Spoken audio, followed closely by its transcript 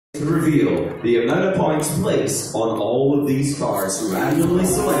to reveal the amount of points placed on all of these cars randomly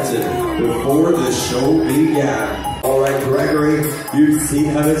selected before the show began. Alright, Gregory, you've seen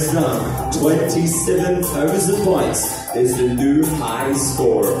how it's done. 27,000 points is the new high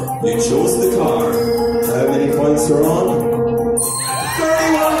score. You chose the car. How many points are on?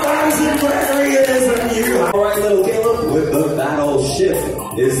 31,000, Gregory, it is a new high. Alright, little Caleb, with the battleship.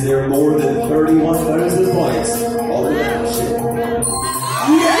 Is there more than 31,000 points on the battleship?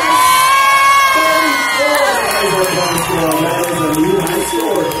 Yes! 34,000 points. That is a new high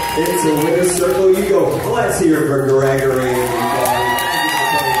score. Into winner's circle you go. Let's hear it for Gregory.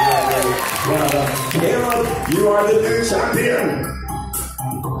 Well done. Caleb, you are the new champion.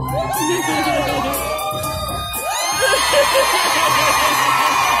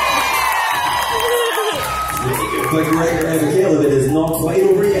 But Gregory and Caleb, it is not quite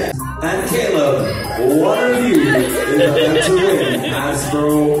over yet. And Caleb, one of you is about to win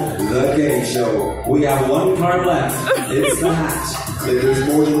Hasbro the Game Show. We have one card left. It's the hat. If there's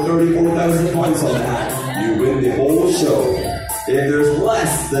more than 34,000 points on the hat, you win the whole show. If there's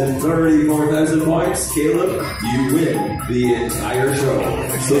less than 34,000 points, Caleb, you win the entire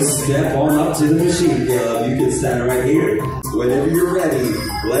show. So step on up to the machine, Caleb. You can stand right here. Whenever you're ready,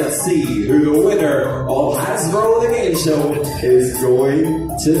 let's see who the winner of Hasbro the Game Show is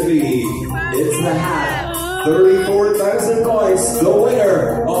going to be. It's the hat. 34,000 points. The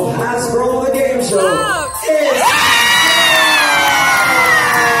winner of Hasbro the Game Show is...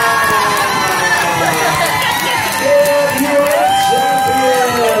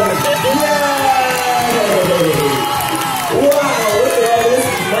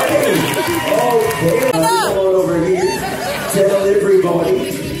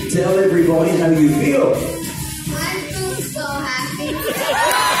 Tell everybody how you feel. I feel so happy.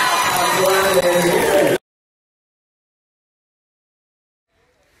 I'm glad to hear it.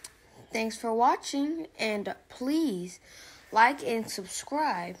 Thanks for watching, and please like and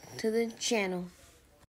subscribe to the channel.